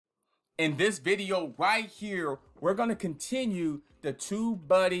In this video right here, we're going to continue the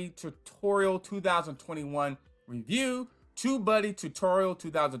TubeBuddy tutorial 2021 review, TubeBuddy tutorial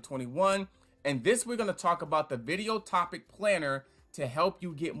 2021. And this we're going to talk about the video topic planner to help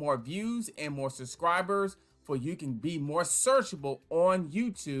you get more views and more subscribers for you can be more searchable on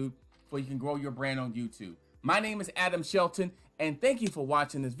YouTube, for you can grow your brand on YouTube. My name is Adam Shelton, and thank you for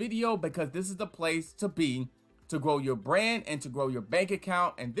watching this video because this is the place to be to grow your brand and to grow your bank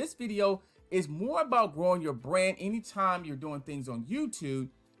account. And this video is more about growing your brand anytime you're doing things on YouTube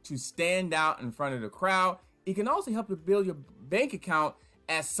to stand out in front of the crowd. It can also help you build your bank account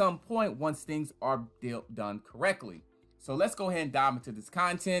at some point once things are done correctly. So let's go ahead and dive into this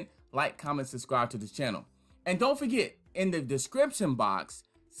content. Like, comment, subscribe to this channel. And don't forget, in the description box,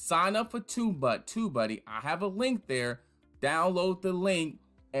 sign up for TubeBuddy. I have a link there. Download the link.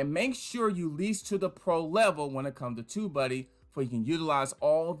 And make sure you lease to the pro level when it comes to TubeBuddy, for you can utilize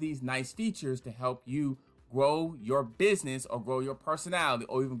all these nice features to help you grow your business or grow your personality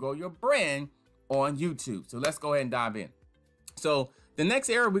or even grow your brand on YouTube. So let's go ahead and dive in. So the next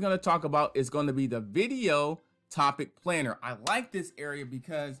area we're going to talk about is going to be the video topic planner. I like this area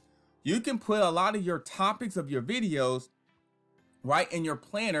because you can put a lot of your topics of your videos right in your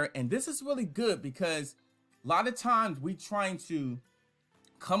planner. And this is really good because a lot of times we trying to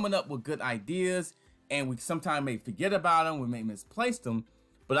coming up with good ideas and we sometimes may forget about them, we may misplace them,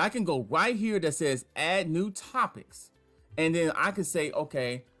 but I can go right here that says add new topics, and then I can say,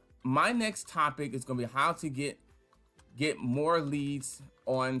 okay, my next topic is going to be how to get more leads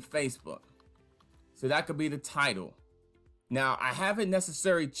on Facebook. So that could be the title. Now I haven't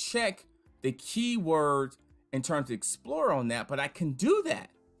necessarily checked the keywords in terms of explore on that, but I can do that.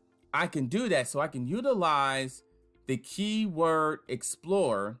 So I can utilize the keyword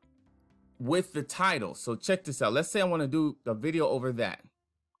explorer with the title. So check this out. Let's say I want to do the video over that.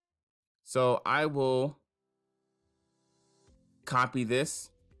 So I will copy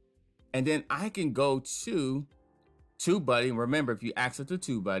this and then I can go to TubeBuddy. Remember, if you access to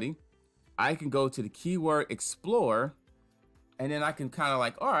TubeBuddy, I can go to the keyword explorer and then I can kind of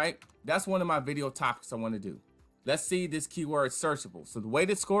like, all right, that's one of my video topics I want to do. Let's see this keyword searchable. So the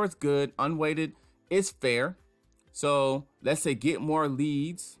weighted score is good, unweighted is fair. So let's say get more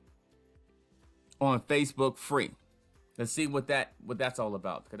leads on Facebook free. Let's see what that's all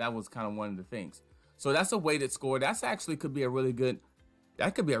about, because that was kind of one of the things. So that's a weighted score. That's actually could be a really good,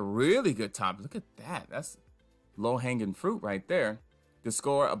 that could be a really good topic. Look at that. That's low hanging fruit right there. The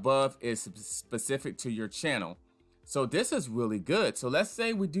score above is specific to your channel. So this is really good. So let's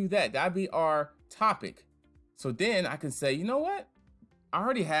say we do that. That'd be our topic. So then I can say, you know what?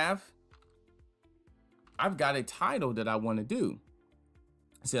 I've got a title that I want to do.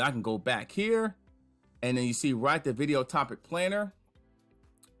 So I can go back here and then you see right the video topic planner,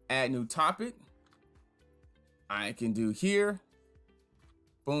 add new topic. I can do here,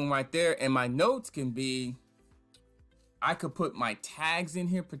 boom, right there. And my notes can be, I could put my tags in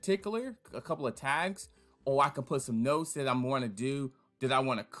here, particular, a couple of tags, or I can put some notes that I'm going to do that I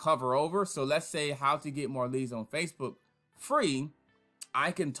want to cover over. So let's say how to get more leads on Facebook free. I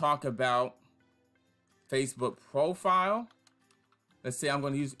can talk about Facebook profile. Let's say I'm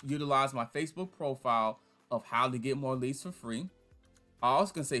going to utilize my Facebook profile of how to get more leads for free. I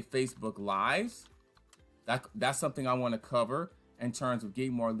also can say Facebook lives. That's something I want to cover in terms of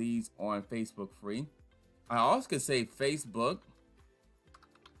getting more leads on Facebook free. I also can say Facebook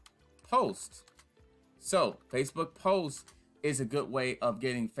post. So Facebook post is a good way of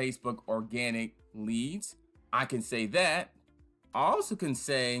getting Facebook organic leads. I can say that. I also can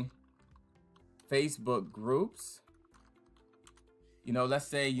say Facebook groups. You know, let's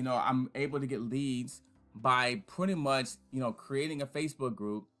say, you know, I'm able to get leads by pretty much, you know, creating a Facebook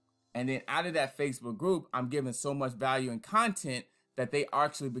group. And then out of that Facebook group, I'm giving so much value and content that they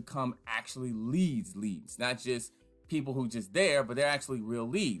actually become leads, not just people who just there, but they're actually real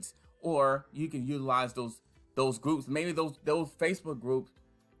leads. Or you can utilize those groups. Maybe those Facebook groups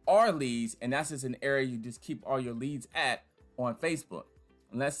are leads, and that's just an area you just keep all your leads at on Facebook.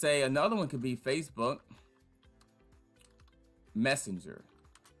 And let's say another one could be Facebook Messenger.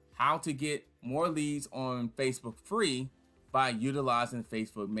 How to get more leads on Facebook free by utilizing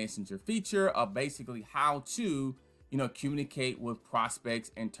Facebook Messenger feature, of basically how to, you know, communicate with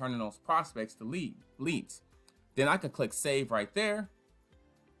prospects and turning those prospects to leads. Then I can click save right there.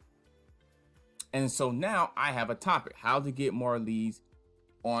 And so now I have a topic, how to get more leads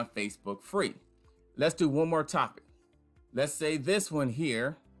on Facebook free. Let's do one more topic. Let's say this one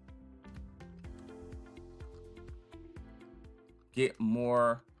here, get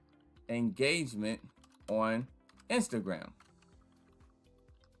more engagement on Instagram.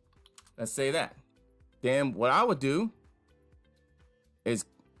 Let's say that. Then what I would do is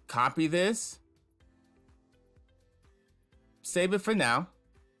copy this, save it for now,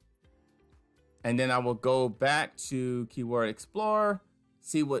 and then I will go back to Keyword Explorer,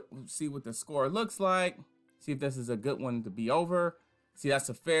 see what the score looks like, see if this is a good one to be over. See, that's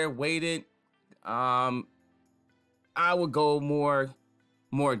a fair weighted. I would go more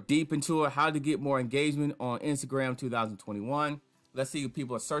deep into it, how to get more engagement on Instagram 2021. Let's see if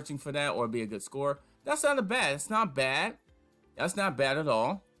people are searching for that or be a good score. That's not bad. It's not bad. That's not bad at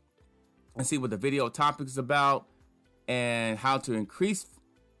all. And see what the video topic is about and how to increase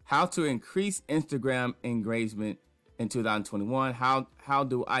Instagram engagement in 2021. How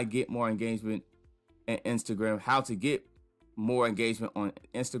do I get more engagement in Instagram? How to get more engagement on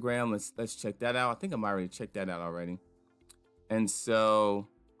Instagram. Let's check that out. I think I might already checked that out already. And so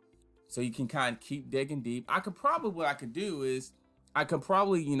you can kind of keep digging deep. What I could do is I could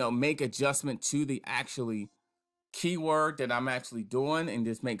probably, make adjustment to the actually keyword that I'm actually doing and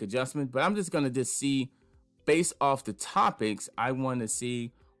just make adjustment. But I'm just going to just see based off the topics, I want to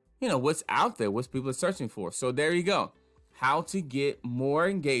see, what's out there, what people are searching for. So there you go. How to get more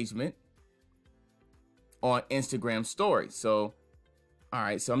engagement on Instagram stories. So, all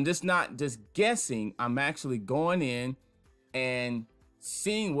right. So I'm just not just guessing. I'm actually going in and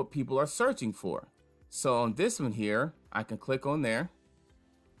seeing what people are searching for. So on this one here, I can click on there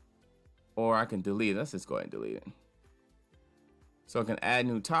or I can delete it. Let's just go ahead and delete it. So I can add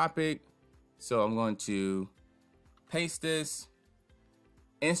new topic. So I'm going to paste this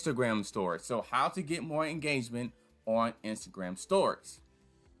Instagram stories. So how to get more engagement on Instagram stories.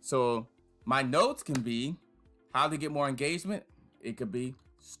 So my notes can be how to get more engagement. It could be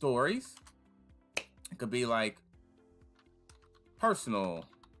stories. It could be like personal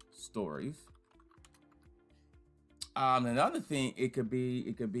stories. Another thing, it could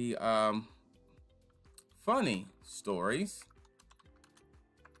be funny stories.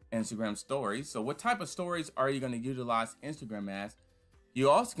 Instagram stories. So what type of stories are you going to utilize Instagram as? You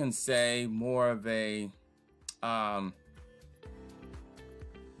also can say more of a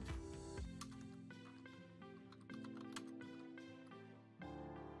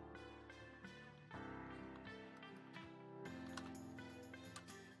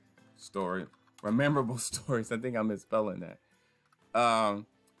story, memorable stories. I think I'm misspelling that.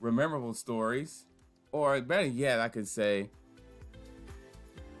 Memorable stories, or better yet, I could say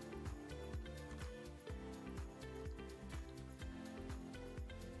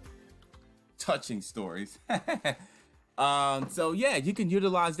touching stories. So yeah, you can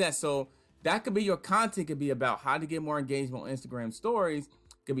utilize that. So that could be your content, could be about how to get more engagement on Instagram stories.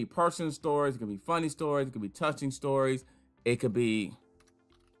 It could be personal stories, it could be funny stories, it could be touching stories, it could be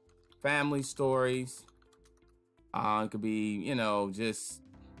family stories, it could be, just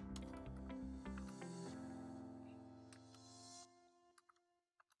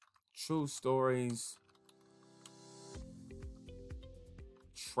true stories,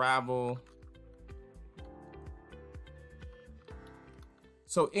 travel.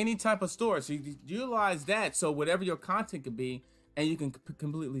 So any type of story, so you utilize that. So whatever your content could be, and you can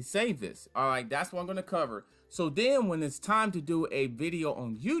completely save this. All right, that's what I'm going to cover. So then when it's time to do a video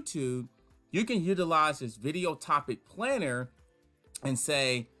on YouTube, you can utilize this video topic planner and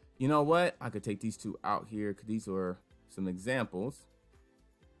say, you know what? I could take these two out here because these are some examples.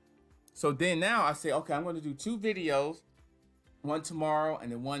 So then now I say, okay, I'm going to do 2 videos, one tomorrow and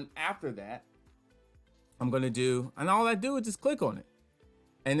then one after that. I'm going to do, and all I do is just click on it.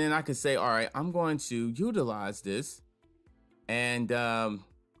 And then I can say, all right, I'm going to utilize this. And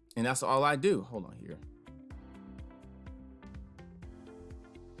that's all I do. Hold on here.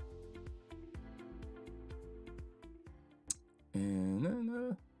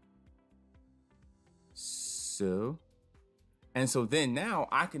 And so then now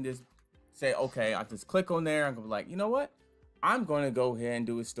I can just say, okay, I just click on there. I'm gonna be like, you know what? I'm going to go ahead and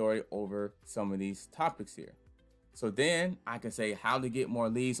do a story over some of these topics here. So then I can say how to get more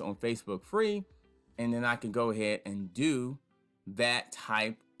leads on Facebook free. And then I can go ahead and do that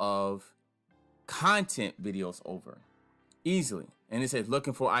type of content videos over easily. And it says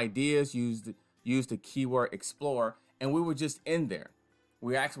looking for ideas, use the keyword explorer. And we were just in there.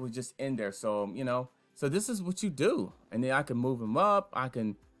 We actually were just in there. So, so this is what you do. And then I can move them up. I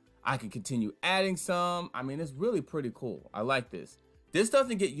can continue adding some. I mean, it's really pretty cool. I like this. This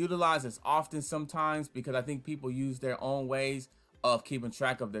doesn't get utilized as often sometimes because I think people use their own ways of keeping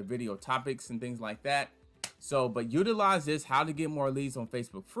track of their video topics and things like that. So, but utilize this, how to get more leads on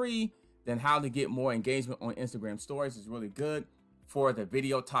Facebook free, then how to get more engagement on Instagram stories is really good. For the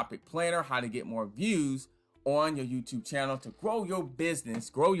video topic planner, how to get more views on your YouTube channel to grow your business,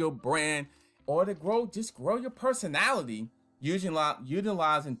 grow your brand, or to grow your personality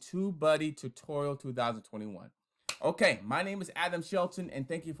utilizing TubeBuddy Tutorial 2021. Okay, my name is Adam Shelton, and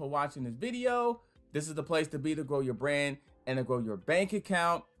thank you for watching this video. This is the place to be to grow your brand and to grow your bank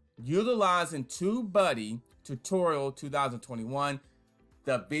account utilizing TubeBuddy Tutorial 2021,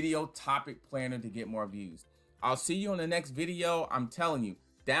 the video topic planner to get more views. I'll see you on the next video. I'm telling you,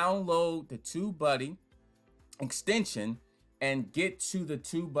 download the TubeBuddy extension and get to the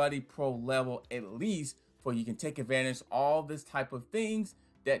TubeBuddy Pro level at least, for you can take advantage of all this type of things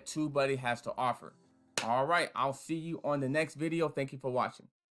that TubeBuddy has to offer. All right, I'll see you on the next video. Thank you for watching.